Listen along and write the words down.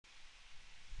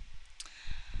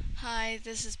Hi,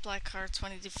 this is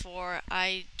Blackheart2024.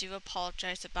 I do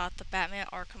apologize about the Batman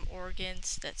Arkham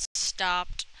Origins that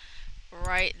stopped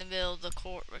right in the middle of the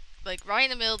right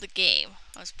in the middle of the game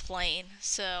I was playing.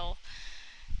 So,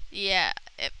 yeah,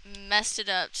 it messed it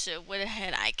up. So it went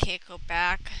ahead. I can't go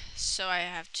back. So I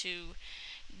have to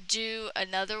do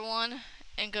another one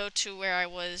and go to where I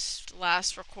was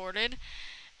last recorded.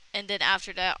 And then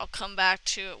after that, I'll come back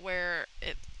to it where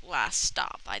it last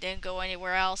stopped. I didn't go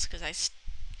anywhere else because I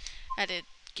had to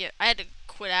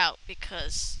quit out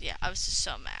because yeah, I was just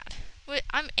so mad.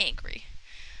 I'm angry.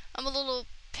 I'm a little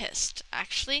pissed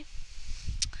actually.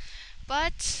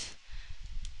 But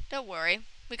don't worry.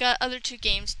 We got other two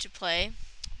games to play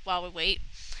while we wait.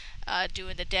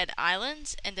 Doing the Dead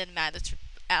Islands and then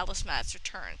Alice Madness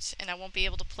Returns. And I won't be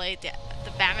able to play the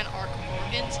Batman Arkham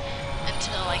Origins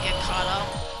until I get caught up,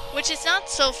 which is not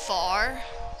so far.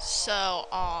 So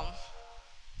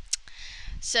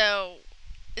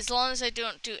as long as I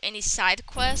don't do any side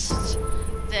quests,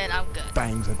 then I'm good.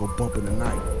 Things that go bump in the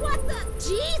night. What the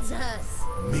Jesus?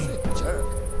 Me, jerk.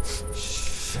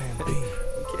 Sam B.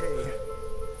 Okay.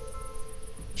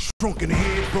 Shrunk in the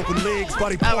head, broken legs,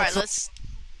 body parts. Alright, let's.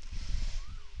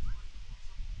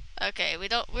 Okay, we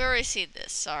already seen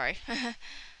this, sorry.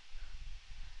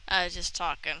 I was just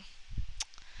talking.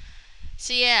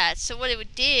 So yeah, so what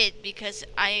it did, because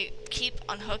I keep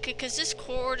unhooking, because this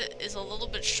cord is a little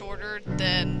bit shorter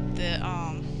than the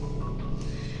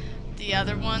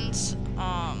other ones,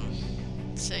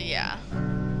 so yeah.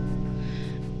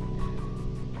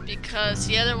 Because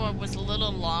the other one was a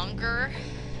little longer.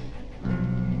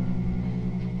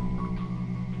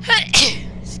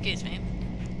 Excuse me.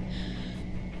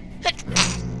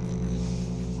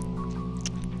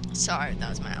 Sorry, that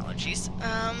was my allergies.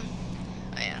 Oh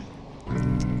yeah.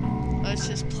 Let's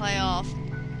just play off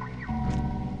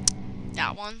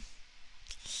that one.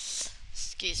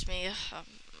 Excuse me,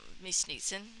 me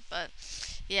sneezing. But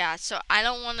yeah, so I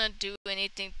don't want to do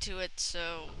anything to it.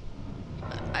 So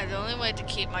the only way to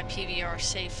keep my PVR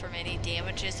safe from any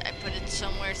damages, I put it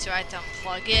somewhere so I have to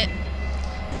unplug it.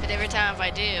 But every time if I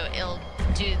do, it'll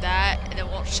do that, and it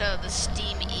won't show the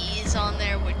Steam Ease on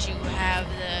there, which you have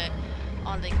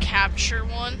on the capture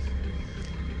one.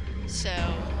 So.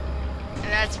 And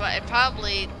that's why it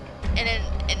probably, and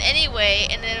anyway,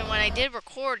 and then when I did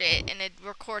record it, and it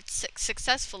records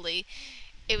successfully,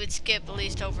 it would skip at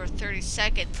least over 30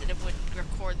 seconds, and it wouldn't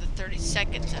record the 30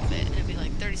 seconds of it. It'd be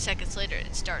like 30 seconds later,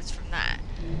 it starts from that.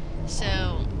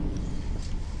 So,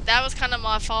 that was kind of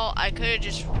my fault. I could have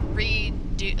just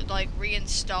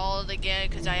reinstall it again,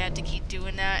 because I had to keep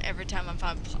doing that every time I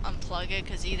unplug it,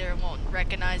 because either it won't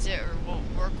recognize it or it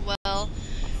won't work well,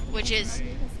 which is...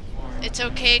 It's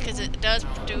okay because it does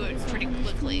do it pretty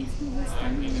quickly.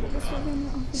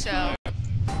 So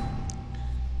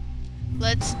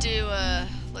let's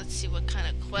see what kind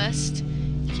of quest.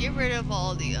 Get rid of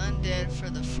all the undead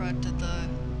for the front of the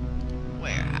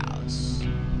warehouse.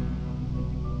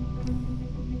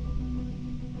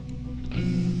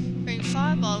 Bring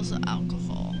 5 bottles of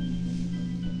alcohol.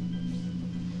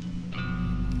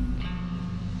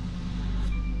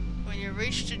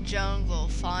 Reach the jungle,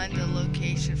 find the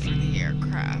location for the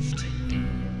aircraft.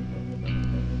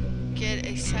 Get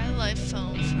a satellite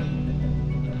phone from...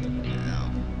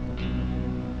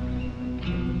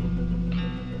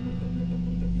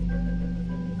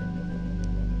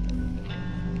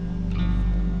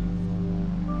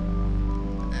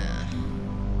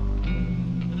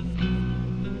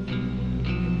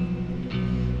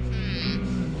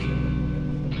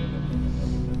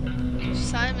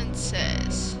 Simon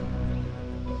says...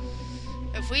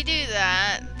 If we do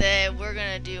that, then we're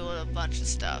gonna do a bunch of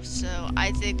stuff. So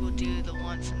I think we'll do the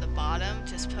one from the bottom,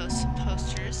 just post some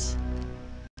posters.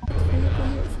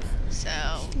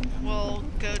 So we'll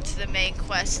go to the main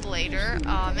quest later,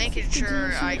 making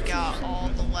sure I got all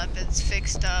the weapons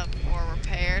fixed up or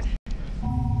repaired.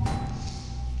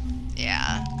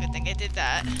 Yeah, good thing I did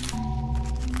that.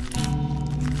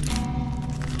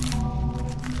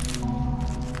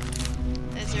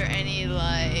 Is there any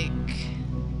like...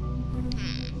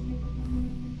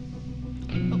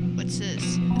 What's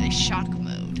this? A shock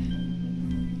mode.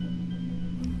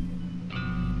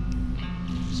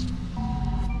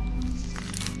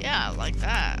 Yeah, I like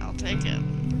that. I'll take it.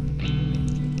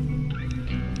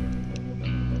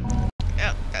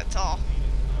 Yep, that's all.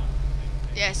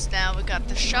 Yes, now we got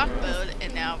the shock mode,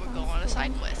 and now we're going on a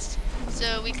side quest.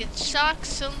 So we can shock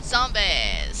some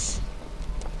zombies.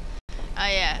 Oh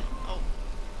yeah. Oh.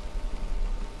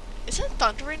 Is it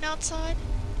thundering outside?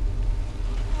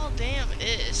 Oh damn, it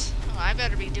is. Oh, I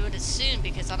better be doing it soon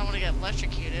because I don't want to get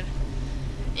electrocuted.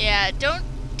 Yeah, don't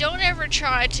don't ever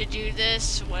try to do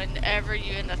this whenever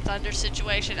you're in a thunder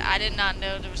situation. I did not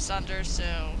know there was thunder,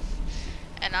 so,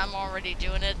 and I'm already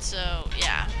doing it, so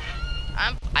yeah.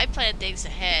 I plan things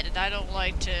ahead, and I don't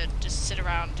like to just sit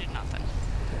around and do nothing.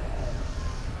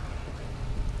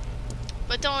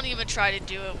 But don't even try to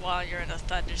do it while you're in a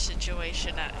thunder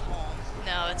situation at home.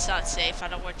 No, it's not safe. I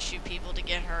don't want you people to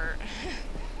get hurt.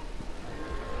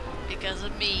 Because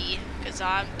of me. Because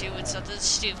I'm doing something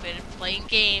stupid and playing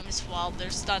games while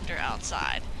there's thunder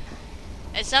outside.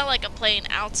 It's not like I'm playing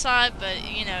outside, but,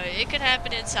 you know, it could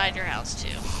happen inside your house,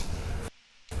 too.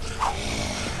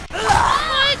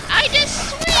 What? I just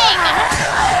swing!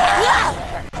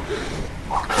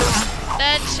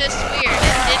 That's just weird.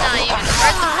 It did not even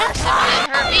hurt the person, but it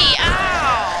hurt me.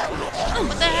 Ow!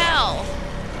 What the hell?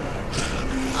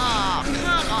 Oh,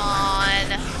 come on.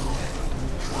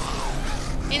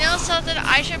 You know something?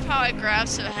 I should probably grab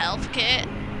some health kit.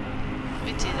 Let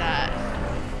me do that.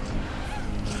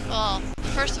 Well,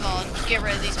 first of all, get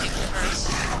rid of these people first.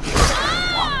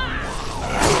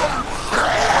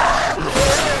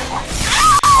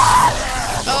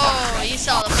 Oh, you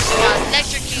saw the person got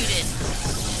electrocuted.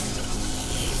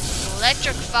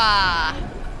 Electrify.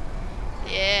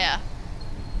 Yeah.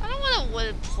 I don't want a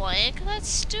wooden plank. That's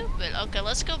stupid. Okay,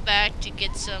 let's go back to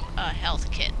get some health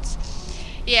kits.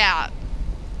 Yeah.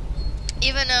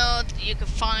 Even though you can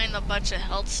find a bunch of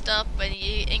health stuff, but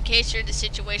in case you're in a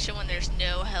situation when there's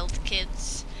no health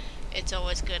kits, it's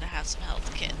always good to have some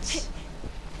health kits.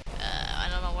 I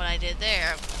don't know what I did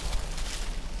there.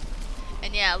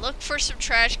 And yeah, look for some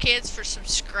trash cans for some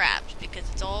scraps, because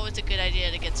it's always a good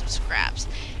idea to get some scraps.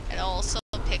 And also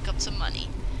pick up some money.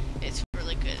 It's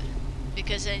really good,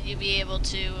 because then you'll be able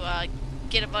to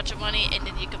get a bunch of money, and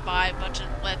then you can buy a bunch of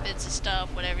weapons and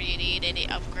stuff, whatever you need, any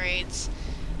upgrades.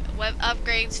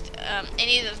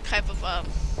 Any of the type of a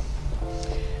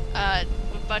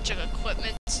bunch of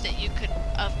equipment that you could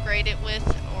upgrade it with,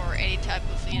 or any type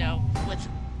of, you know, with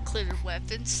included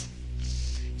weapons.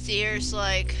 See, here's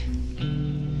like,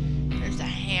 there's a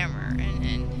hammer,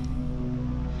 and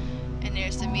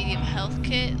there's the medium health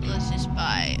kit. Let's just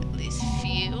buy at least a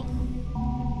few.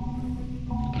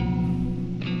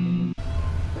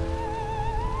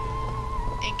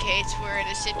 In case we're in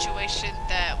a situation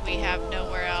that we have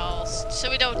nowhere else, so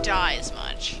we don't die as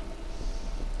much.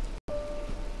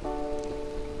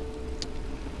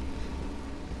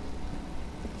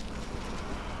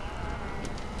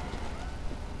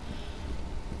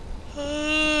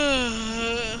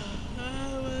 I'm a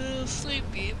little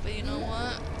sleepy, but you know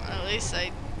what? At least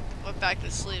I went back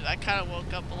to sleep. I kind of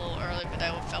woke up a little early, but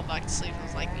I fell back to sleep. I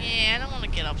was like, yeah, I don't want to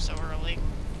get up so early.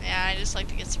 Yeah, I just like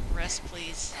to get some rest,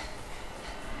 please.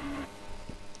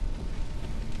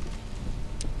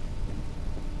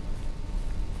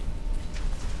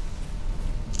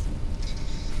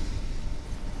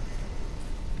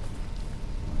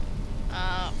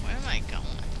 Where am I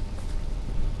going?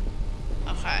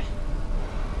 Okay.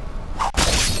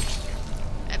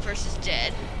 That person's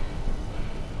dead.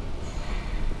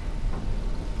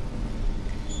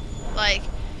 Like,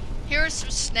 here are some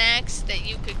snacks that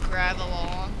you could grab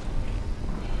along.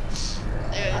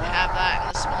 They would have that in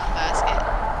the small basket.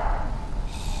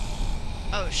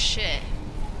 Oh shit.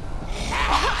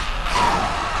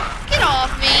 Get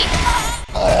off me!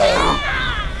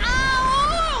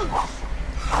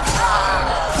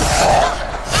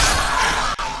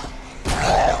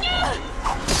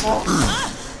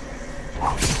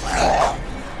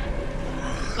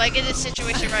 Like in this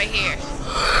situation right here.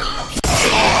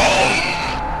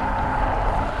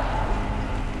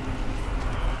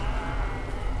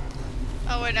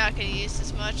 Oh, we're not gonna use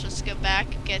this much. Let's go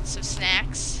back and get some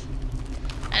snacks.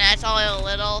 And that's only a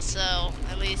little, so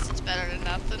at least it's better than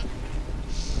nothing.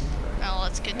 Now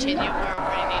let's continue where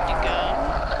we need to go.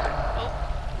 Oh.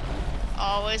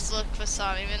 Always look for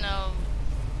some, even though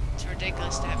it's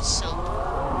ridiculous to have soap.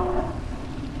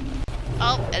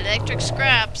 Oh, electric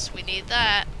scraps. We need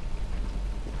that.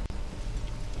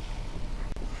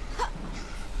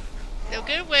 The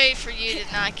good way for you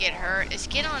to not get hurt is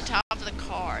get on top of the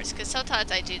cars, because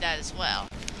sometimes I do that as well.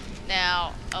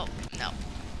 Now, oh, no.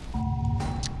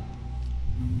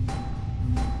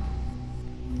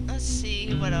 Let's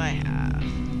see, what do I have?